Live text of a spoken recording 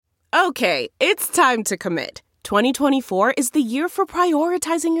Okay, it's time to commit. 2024 is the year for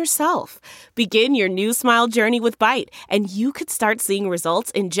prioritizing yourself. Begin your new smile journey with Byte, and you could start seeing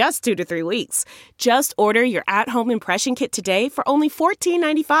results in just 2 to 3 weeks. Just order your at-home impression kit today for only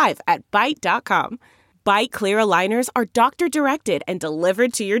 $14.95 at Byte.com. Byte Clear aligners are doctor-directed and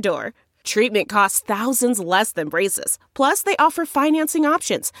delivered to your door. Treatment costs thousands less than braces. Plus, they offer financing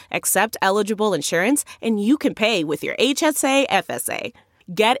options, accept eligible insurance, and you can pay with your HSA, FSA.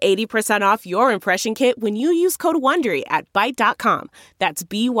 Get 80% off your impression kit when you use code WONDERY at Byte.com. That's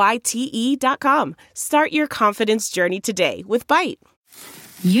BYTE.com. Start your confidence journey today with Byte.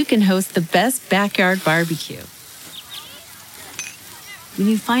 You can host the best backyard barbecue when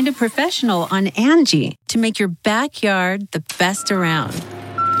you find a professional on Angie to make your backyard the best around.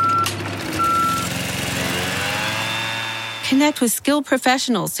 Connect with skilled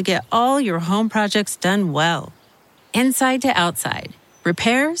professionals to get all your home projects done well. Inside to outside.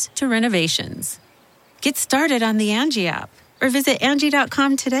 Repairs to renovations. Get started on the Angie app or visit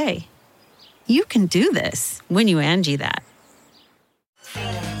Angie.com today. You can do this when you Angie that.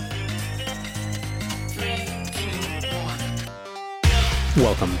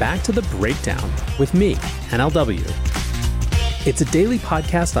 Welcome back to The Breakdown with me, NLW. It's a daily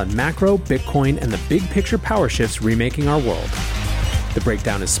podcast on macro, Bitcoin, and the big picture power shifts remaking our world. The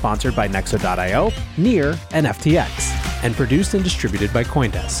Breakdown is sponsored by Nexo.io, Near, and FTX, and produced and distributed by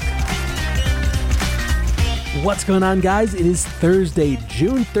CoinDesk. What's going on, guys? It is Thursday,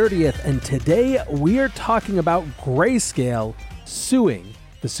 June 30th, and today we are talking about Grayscale suing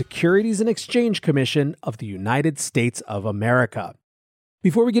the Securities and Exchange Commission of the United States of America.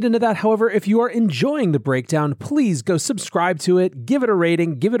 Before we get into that, however, if you are enjoying The Breakdown, please go subscribe to it, give it a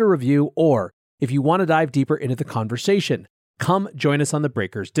rating, give it a review, or if you want to dive deeper into the conversation, come join us on the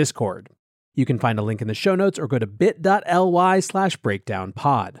Breakers Discord. You can find a link in the show notes or go to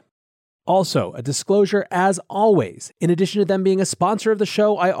bit.ly/breakdownpod. Also, a disclosure as always, in addition to them being a sponsor of the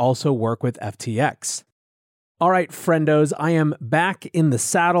show, I also work with FTX. All right, friendos, I am back in the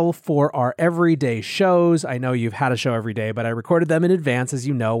saddle for our everyday shows. I know you've had a show every day, but I recorded them in advance, as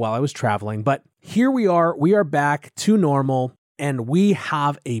you know, while I was traveling. But here we are back to normal, and we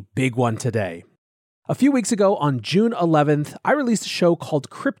have a big one today. A few weeks ago, on June 11th, I released a show called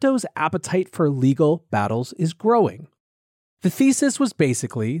Crypto's Appetite for Legal Battles is Growing. The thesis was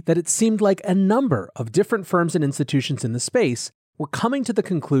basically that it seemed like a number of different firms and institutions in the space were coming to the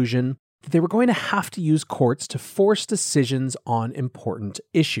conclusion that they were going to have to use courts to force decisions on important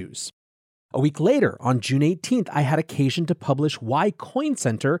issues. A week later, on June 18th, I had occasion to publish why Coin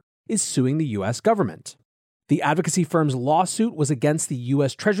Center is suing the US government. The advocacy firm's lawsuit was against the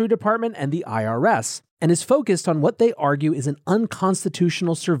U.S. Treasury Department and the IRS, and is focused on what they argue is an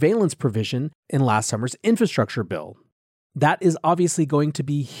unconstitutional surveillance provision in last summer's infrastructure bill. That is obviously going to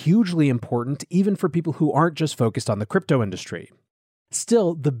be hugely important, even for people who aren't just focused on the crypto industry.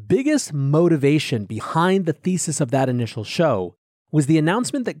 Still, the biggest motivation behind the thesis of that initial show was the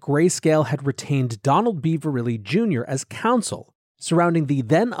announcement that Grayscale had retained Donald B. Verrilli Jr. as counsel surrounding the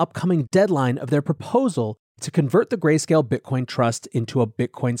then upcoming deadline of their proposal to convert the Grayscale Bitcoin Trust into a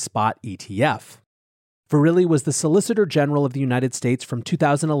Bitcoin spot ETF. Verrilli was the Solicitor General of the United States from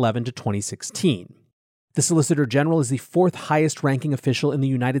 2011 to 2016. The Solicitor General is the fourth highest ranking official in the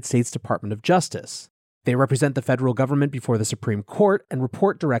United States Department of Justice. They represent the federal government before the Supreme Court and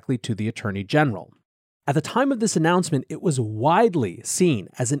report directly to the Attorney General. At the time of this announcement, it was widely seen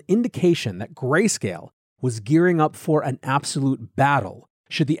as an indication that Grayscale was gearing up for an absolute battle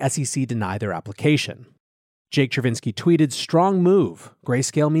should the SEC deny their application. Jake Chervinsky tweeted, "Strong move.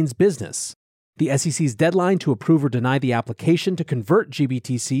 Grayscale means business. The SEC's deadline to approve or deny the application to convert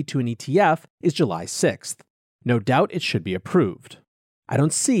GBTC to an ETF is July 6th. No doubt it should be approved. I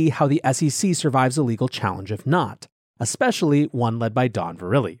don't see how the SEC survives a legal challenge if not, especially one led by Don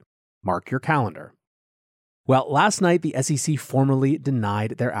Verrilli. Mark your calendar." Well, last night the SEC formally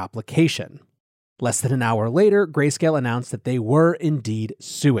denied their application. Less than an hour later, Grayscale announced that they were indeed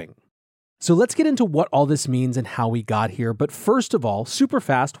suing. So let's get into what all this means and how we got here. But first of all, super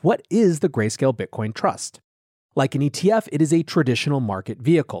fast, what is the Grayscale Bitcoin Trust? Like an ETF, it is a traditional market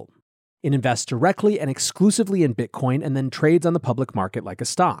vehicle. It invests directly and exclusively in Bitcoin and then trades on the public market like a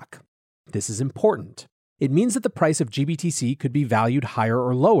stock. This is important. It means that the price of GBTC could be valued higher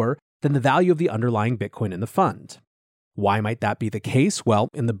or lower than the value of the underlying Bitcoin in the fund. Why might that be the case? Well,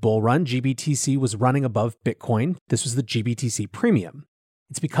 in the bull run, GBTC was running above Bitcoin. This was the GBTC premium.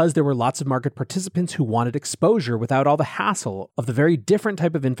 It's because there were lots of market participants who wanted exposure without all the hassle of the very different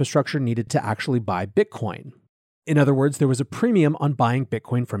type of infrastructure needed to actually buy Bitcoin. In other words, there was a premium on buying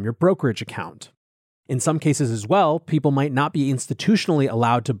Bitcoin from your brokerage account. In some cases as well, people might not be institutionally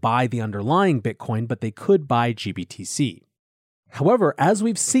allowed to buy the underlying Bitcoin, but they could buy GBTC. However, as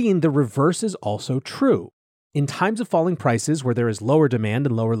we've seen, the reverse is also true. In times of falling prices where there is lower demand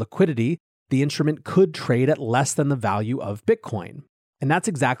and lower liquidity, the instrument could trade at less than the value of Bitcoin. And that's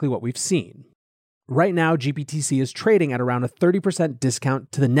exactly what we've seen. Right now, GBTC is trading at around a 30%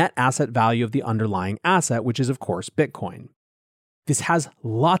 discount to the net asset value of the underlying asset, which is, of course, Bitcoin. This has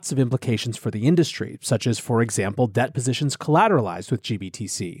lots of implications for the industry, such as, for example, debt positions collateralized with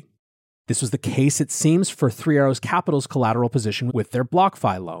GBTC. This was the case, it seems, for Three Arrows Capital's collateral position with their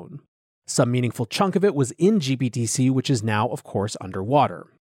BlockFi loan. Some meaningful chunk of it was in GBTC, which is now, of course, underwater.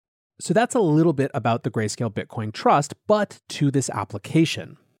 So that's a little bit about the Grayscale Bitcoin Trust, but to this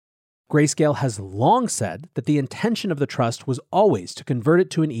application. Grayscale has long said that the intention of the trust was always to convert it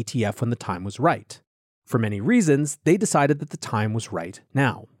to an ETF when the time was right. For many reasons, they decided that the time was right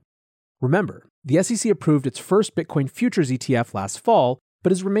now. Remember, the SEC approved its first Bitcoin futures ETF last fall,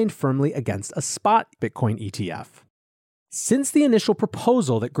 but has remained firmly against a spot Bitcoin ETF. Since the initial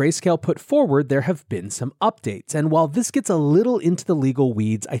proposal that Grayscale put forward, there have been some updates, and while this gets a little into the legal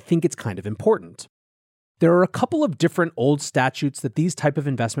weeds, I think it's kind of important. There are a couple of different old statutes that these type of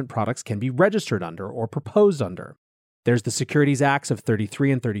investment products can be registered under or proposed under. There's the Securities Acts of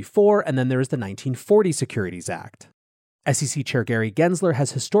 33 and 34, and then there is the 1940 Securities Act. SEC Chair Gary Gensler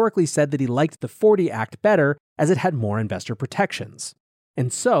has historically said that he liked the 40 Act better as it had more investor protections.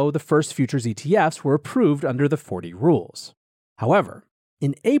 And so the first futures ETFs were approved under the 40 rules. However,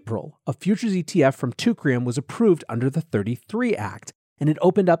 in April, a futures ETF from Teucrium was approved under the 33 Act, and it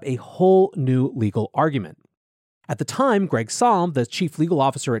opened up a whole new legal argument. At the time, Greg Salm, the chief legal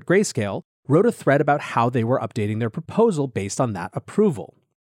officer at Grayscale, wrote a thread about how they were updating their proposal based on that approval.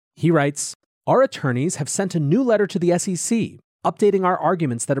 He writes, "Our attorneys have sent a new letter to the SEC, updating our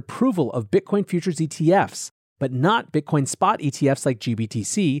arguments that approval of Bitcoin futures ETFs, but not Bitcoin spot ETFs like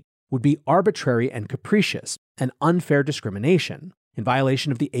GBTC, would be arbitrary and capricious and unfair discrimination in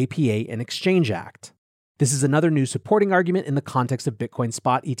violation of the APA and Exchange Act. This is another new supporting argument in the context of Bitcoin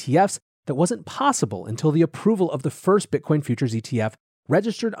spot ETFs that wasn't possible until the approval of the first Bitcoin futures ETF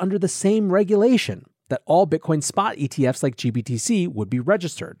registered under the same regulation that all Bitcoin spot ETFs like GBTC would be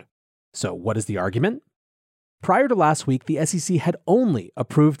registered." So what is the argument? Prior to last week, the SEC had only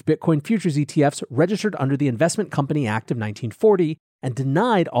approved Bitcoin futures ETFs registered under the Investment Company Act of 1940 and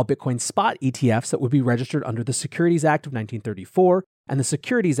denied all Bitcoin spot ETFs that would be registered under the Securities Act of 1934 and the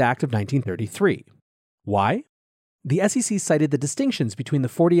Securities Act of 1933. Why? The SEC cited the distinctions between the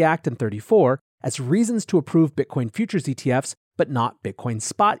 40 Act and 34 as reasons to approve Bitcoin futures ETFs, but not Bitcoin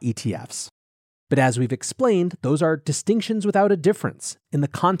spot ETFs. But as we've explained, those are distinctions without a difference in the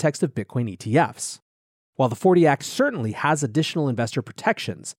context of Bitcoin ETFs. While the 40 Act certainly has additional investor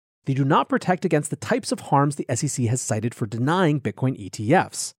protections, they do not protect against the types of harms the SEC has cited for denying Bitcoin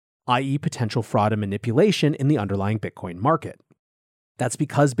ETFs, i.e. potential fraud and manipulation in the underlying Bitcoin market. That's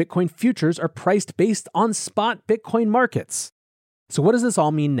because Bitcoin futures are priced based on spot Bitcoin markets. So what does this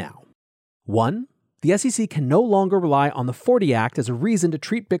all mean now? 1. The SEC can no longer rely on the 40 Act as a reason to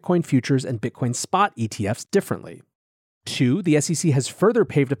treat Bitcoin futures and Bitcoin spot ETFs differently. 2. The SEC has further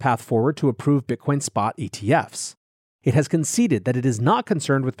paved a path forward to approve Bitcoin spot ETFs. It has conceded that it is not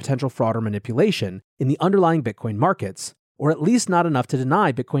concerned with potential fraud or manipulation in the underlying Bitcoin markets, or at least not enough to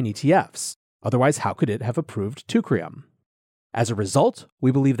deny Bitcoin ETFs. Otherwise, how could it have approved Teucrium? As a result,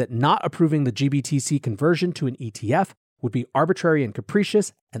 we believe that not approving the GBTC conversion to an ETF would be arbitrary and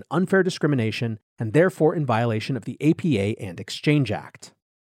capricious and unfair discrimination, and therefore in violation of the APA and Exchange Act.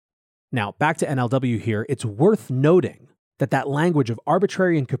 Now, back to NLW here, it's worth noting that language of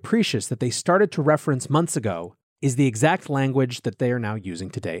arbitrary and capricious that they started to reference months ago is the exact language that they are now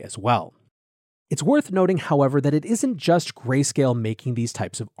using today as well. It's worth noting, however, that it isn't just Grayscale making these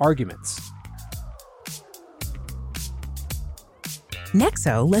types of arguments.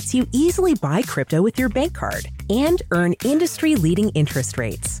 Nexo lets you easily buy crypto with your bank card and earn industry-leading interest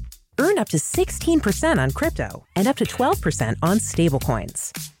rates. Earn up to 16% on crypto and up to 12% on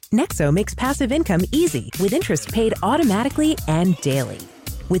stablecoins. Nexo makes passive income easy with interest paid automatically and daily.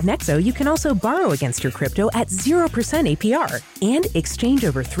 With Nexo, you can also borrow against your crypto at 0% APR and exchange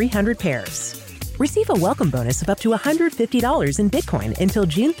over 300 pairs. Receive a welcome bonus of up to $150 in Bitcoin until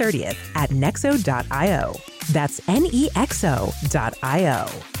June 30th at nexo.io. That's NEXO.io.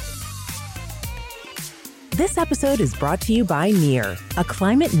 This episode is brought to you by Near, a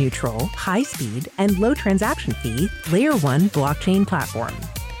climate-neutral, high-speed, and low-transaction fee Layer 1 blockchain platform.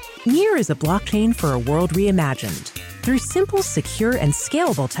 Near is a blockchain for a world reimagined. Through simple, secure, and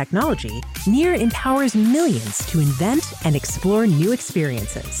scalable technology, Near empowers millions to invent and explore new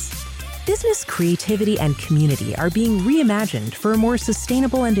experiences. Business creativity and community are being reimagined for a more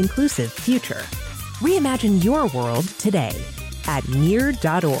sustainable and inclusive future. Reimagine your world today at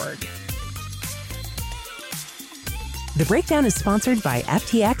near.org. The Breakdown is sponsored by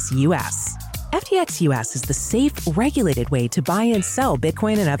FTX US. FTX US is the safe, regulated way to buy and sell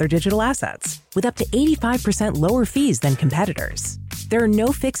Bitcoin and other digital assets, with up to 85% lower fees than competitors. There are no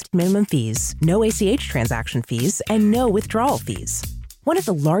fixed minimum fees, no ACH transaction fees, and no withdrawal fees. One of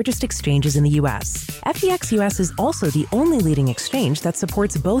the largest exchanges in the US, FTX US is also the only leading exchange that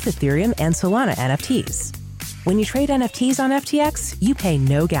supports both Ethereum and Solana NFTs. When you trade NFTs on FTX, you pay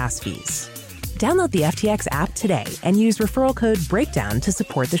no gas fees. Download the FTX app today and use referral code BREAKDOWN to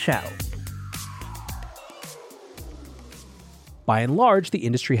support the show. By and large, the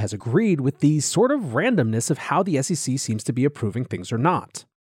industry has agreed with the sort of randomness of how the SEC seems to be approving things or not.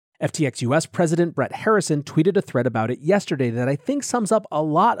 FTX US President Brett Harrison tweeted a thread about it yesterday that I think sums up a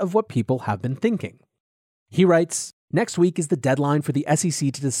lot of what people have been thinking. He writes, "Next week is the deadline for the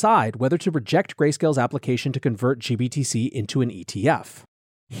SEC to decide whether to reject Grayscale's application to convert GBTC into an ETF.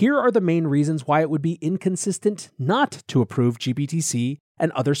 Here are the main reasons why it would be inconsistent not to approve GBTC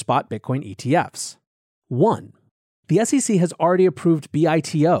and other spot Bitcoin ETFs. 1. The SEC has already approved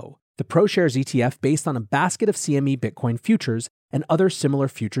BITO, the ProShares ETF based on a basket of CME Bitcoin futures and other similar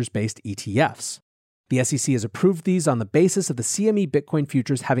futures-based ETFs. The SEC has approved these on the basis of the CME Bitcoin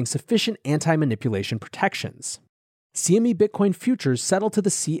futures having sufficient anti-manipulation protections. CME Bitcoin futures settle to the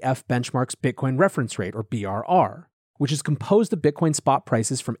CF Benchmark's Bitcoin Reference Rate, or BRR, which is composed of Bitcoin spot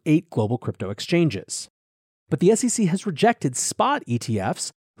prices from 8 global crypto exchanges. But the SEC has rejected spot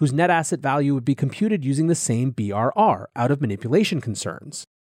ETFs, whose net asset value would be computed using the same BRR out of manipulation concerns.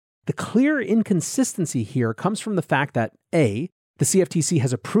 The clear inconsistency here comes from the fact that A, the CFTC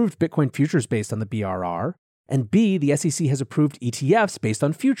has approved Bitcoin futures based on the BRR, and B, the SEC has approved ETFs based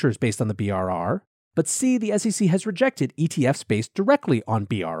on futures based on the BRR, but C, the SEC has rejected ETFs based directly on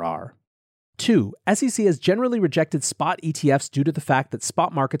BRR. 2, SEC has generally rejected spot ETFs due to the fact that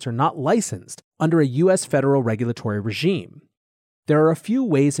spot markets are not licensed under a U.S. federal regulatory regime. There are a few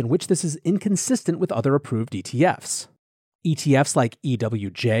ways in which this is inconsistent with other approved ETFs. ETFs like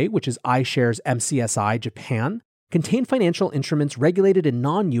EWJ, which is iShares MCSI Japan, contain financial instruments regulated in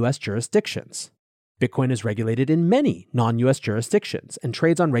non-US jurisdictions. Bitcoin is regulated in many non-US jurisdictions and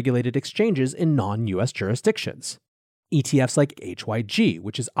trades on regulated exchanges in non-US jurisdictions. ETFs like HYG,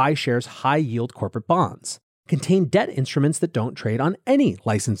 which is iShares High Yield Corporate Bonds, contain debt instruments that don't trade on any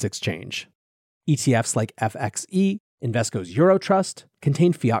licensed exchange. ETFs like FXE, Invesco's Eurotrust,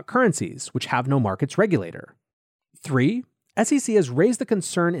 contain fiat currencies, which have no markets regulator. 3, SEC has raised the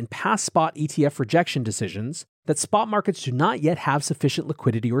concern in past spot ETF rejection decisions that spot markets do not yet have sufficient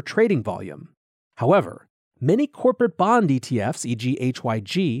liquidity or trading volume. However, many corporate bond ETFs, e.g.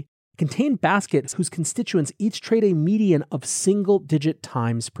 HYG, contain baskets whose constituents each trade a median of single-digit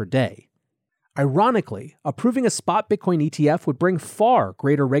times per day. Ironically, approving a spot Bitcoin ETF would bring far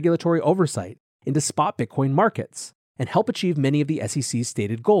greater regulatory oversight into spot Bitcoin markets and help achieve many of the SEC's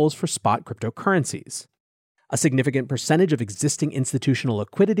stated goals for spot cryptocurrencies. A significant percentage of existing institutional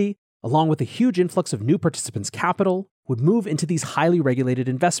liquidity, along with a huge influx of new participants' capital, would move into these highly regulated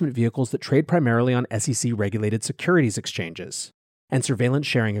investment vehicles that trade primarily on SEC-regulated securities exchanges. And surveillance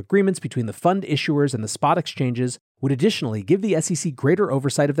sharing agreements between the fund issuers and the spot exchanges would additionally give the SEC greater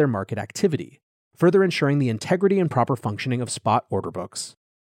oversight of their market activity, further ensuring the integrity and proper functioning of spot order books.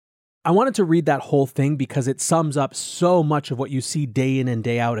 I wanted to read that whole thing because it sums up so much of what you see day in and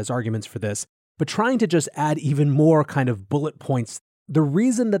day out as arguments for this, but trying to just add even more kind of bullet points. The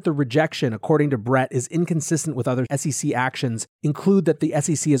reason that the rejection, according to Brett, is inconsistent with other SEC actions include that the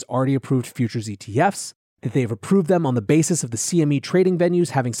SEC has already approved futures ETFs, that they have approved them on the basis of the CME trading venues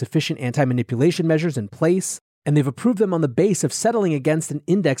having sufficient anti-manipulation measures in place, and they've approved them on the base of settling against an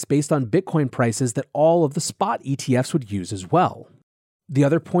index based on Bitcoin prices that all of the spot ETFs would use as well. The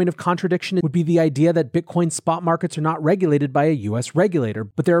other point of contradiction would be the idea that Bitcoin spot markets are not regulated by a US regulator,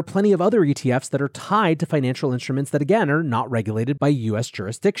 but there are plenty of other ETFs that are tied to financial instruments that again are not regulated by US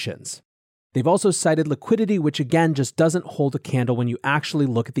jurisdictions. They've also cited liquidity, which again just doesn't hold a candle when you actually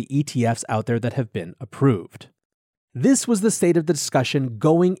look at the ETFs out there that have been approved. This was the state of the discussion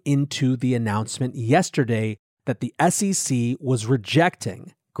going into the announcement yesterday that the SEC was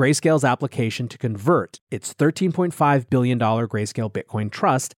rejecting Grayscale's application to convert its $13.5 billion Grayscale Bitcoin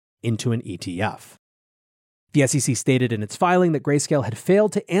Trust into an ETF. The SEC stated in its filing that Grayscale had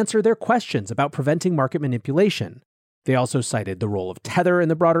failed to answer their questions about preventing market manipulation. They also cited the role of Tether in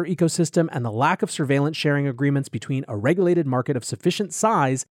the broader ecosystem and the lack of surveillance sharing agreements between a regulated market of sufficient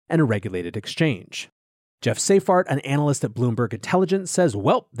size and a regulated exchange. Jeff Seyfarth, an analyst at Bloomberg Intelligence, says,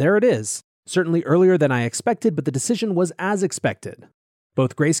 well, there it is. Certainly earlier than I expected, but the decision was as expected.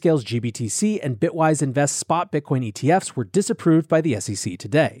 Both Grayscale's GBTC and Bitwise Invest spot Bitcoin ETFs were disapproved by the SEC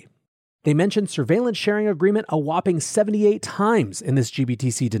today. They mentioned surveillance sharing agreement a whopping 78 times in this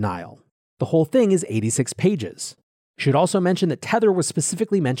GBTC denial. The whole thing is 86 pages. Should also mention that Tether was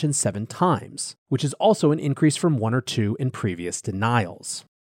specifically mentioned 7 times, which is also an increase from 1 or 2 in previous denials.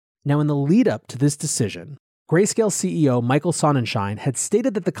 Now, in the lead up to this decision, Grayscale CEO Michael Sonnenschein had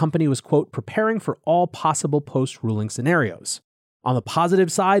stated that the company was, quote, preparing for all possible post-ruling scenarios. On the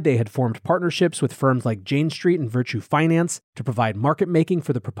positive side, they had formed partnerships with firms like Jane Street and Virtue Finance to provide market making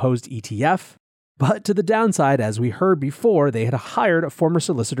for the proposed ETF. But to the downside, as we heard before, they had hired a former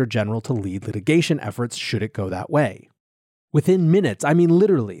Solicitor General to lead litigation efforts should it go that way. Within minutes, I mean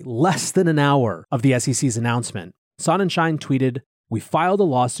literally less than an hour of the SEC's announcement, Sonnenschein tweeted, "We filed a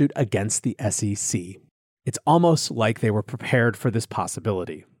lawsuit against the SEC." It's almost like they were prepared for this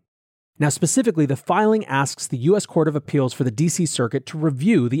possibility. Now, specifically, the filing asks the U.S. Court of Appeals for the D.C. Circuit to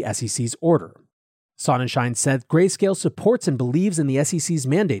review the SEC's order. Sonnenschein said Grayscale supports and believes in the SEC's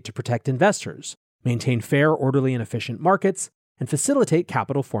mandate to protect investors, maintain fair, orderly, and efficient markets, and facilitate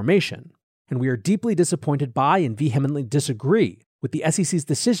capital formation. And we are deeply disappointed by and vehemently disagree with the SEC's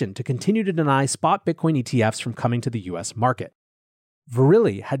decision to continue to deny spot Bitcoin ETFs from coming to the U.S. market.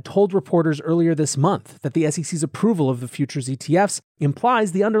 Verily had told reporters earlier this month that the SEC's approval of the futures ETFs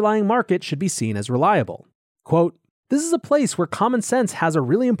implies the underlying market should be seen as reliable. Quote, "This is a place where common sense has a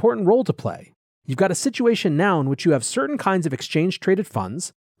really important role to play. You've got a situation now in which you have certain kinds of exchange-traded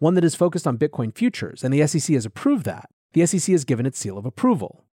funds, one that is focused on Bitcoin futures, and the SEC has approved that. The SEC has given its seal of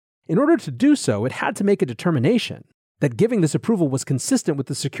approval. In order to do so, it had to make a determination that giving this approval was consistent with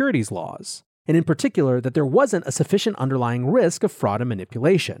the securities laws, and in particular that there wasn't a sufficient underlying risk of fraud and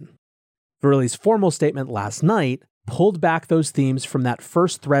manipulation." Verly's formal statement last night pulled back those themes from that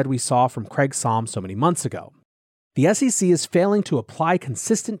first thread we saw from Craig Somm so many months ago. The SEC is failing to apply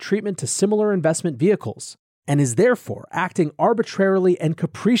consistent treatment to similar investment vehicles, and is therefore acting arbitrarily and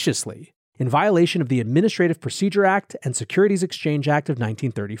capriciously in violation of the Administrative Procedure Act and Securities Exchange Act of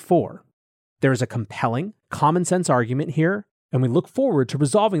 1934. There is a compelling, common-sense argument here, and we look forward to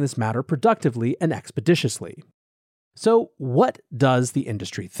resolving this matter productively and expeditiously. So, what does the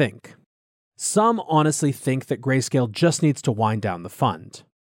industry think? Some honestly think that Grayscale just needs to wind down the fund.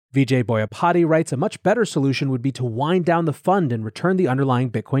 Vijay Boyapati writes a much better solution would be to wind down the fund and return the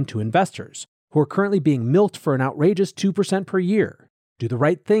underlying Bitcoin to investors, who are currently being milked for an outrageous 2% per year. Do the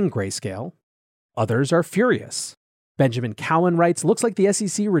right thing, Grayscale. Others are furious. Benjamin Cowan writes, looks like the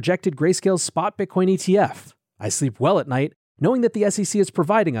SEC rejected Grayscale's spot Bitcoin ETF. I sleep well at night, knowing that the SEC is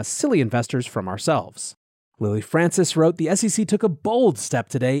providing us silly investors from ourselves. Lily Francis wrote, the SEC took a bold step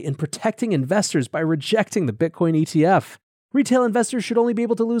today in protecting investors by rejecting the Bitcoin ETF. Retail investors should only be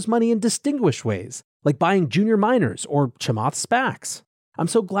able to lose money in distinguished ways, like buying junior miners or Chamath SPACs. I'm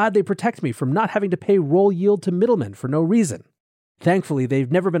so glad they protect me from not having to pay roll yield to middlemen for no reason. Thankfully,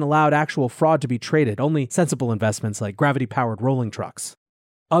 they've never been allowed actual fraud to be traded, only sensible investments like gravity-powered rolling trucks.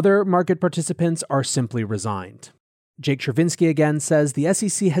 Other market participants are simply resigned. Jake Chervinsky again says the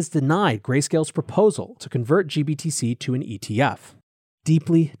SEC has denied Grayscale's proposal to convert GBTC to an ETF.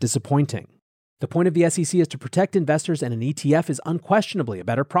 Deeply disappointing. The point of the SEC is to protect investors, and an ETF is unquestionably a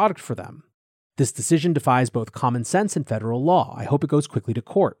better product for them. This decision defies both common sense and federal law. I hope it goes quickly to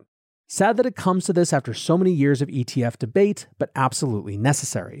court. Sad that it comes to this after so many years of ETF debate, but absolutely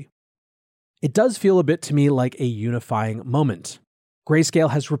necessary. It does feel a bit to me like a unifying moment. Grayscale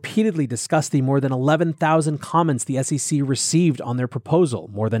has repeatedly discussed the more than 11,000 comments the SEC received on their proposal,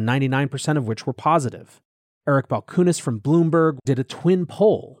 more than 99% of which were positive. Eric Balkunis from Bloomberg did a twin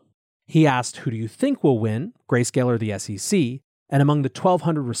poll. He asked, who do you think will win, Grayscale or the SEC? And among the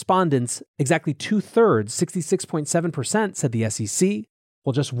 1,200 respondents, exactly 2/3, 66.7%, said the SEC,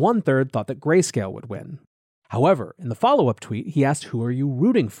 while just 1/3 thought that Grayscale would win. However, in the follow-up tweet, he asked, who are you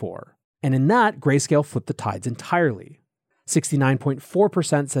rooting for? And in that, Grayscale flipped the tides entirely.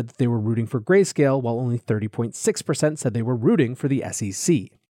 69.4% said that they were rooting for Grayscale, while only 30.6% said they were rooting for the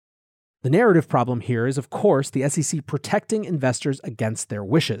SEC. The narrative problem here is, of course, the SEC protecting investors against their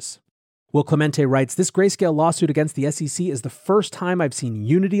wishes. Will Clemente writes, this Grayscale lawsuit against the SEC is the first time I've seen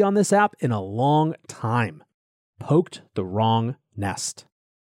unity on this app in a long time. Poked the wrong nest.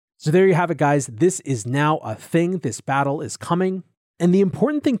 So there you have it, guys. This is now a thing. This battle is coming. And the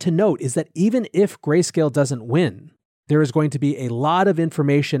important thing to note is that even if Grayscale doesn't win, there is going to be a lot of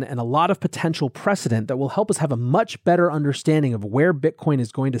information and a lot of potential precedent that will help us have a much better understanding of where Bitcoin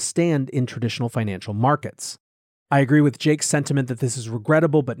is going to stand in traditional financial markets. I agree with Jake's sentiment that this is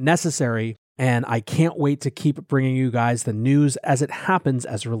regrettable but necessary, And I can't wait to keep bringing you guys the news as it happens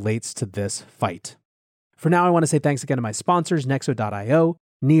as relates to this fight. For now, I want to say thanks again to my sponsors, Nexo.io,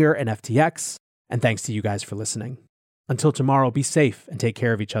 Near, and FTX, and thanks to you guys for listening. Until tomorrow, be safe and take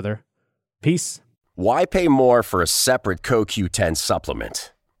care of each other. Peace. Why pay more for a separate CoQ10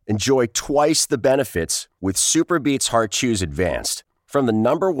 supplement? Enjoy twice the benefits with SuperBeets Heart Chews Advanced from the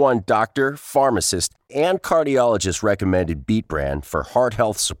 #1 doctor, pharmacist, and cardiologist recommended beet brand for heart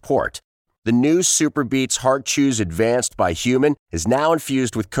health support. The new SuperBeets Heart Chews Advanced by Human is now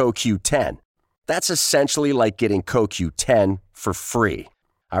infused with CoQ10. That's essentially like getting CoQ10 for free.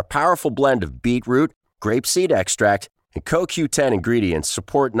 Our powerful blend of beetroot, grapeseed extract, and CoQ10 ingredients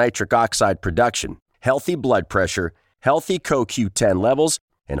support nitric oxide production, healthy blood pressure, healthy CoQ10 levels,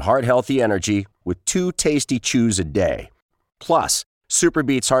 and heart-healthy energy with 2 tasty chews a day. Plus,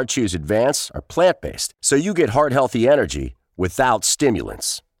 SuperBeets Heart Chews Advance are plant-based, so you get heart-healthy energy without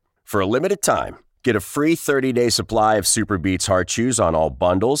stimulants. For a limited time, get a free 30-day supply of SuperBeets Heart Chews on all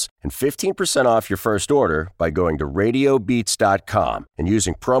bundles and 15% off your first order by going to radiobeats.com and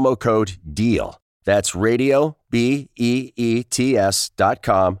using promo code DEAL. That's radio, BEETS.com,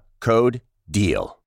 code DEAL.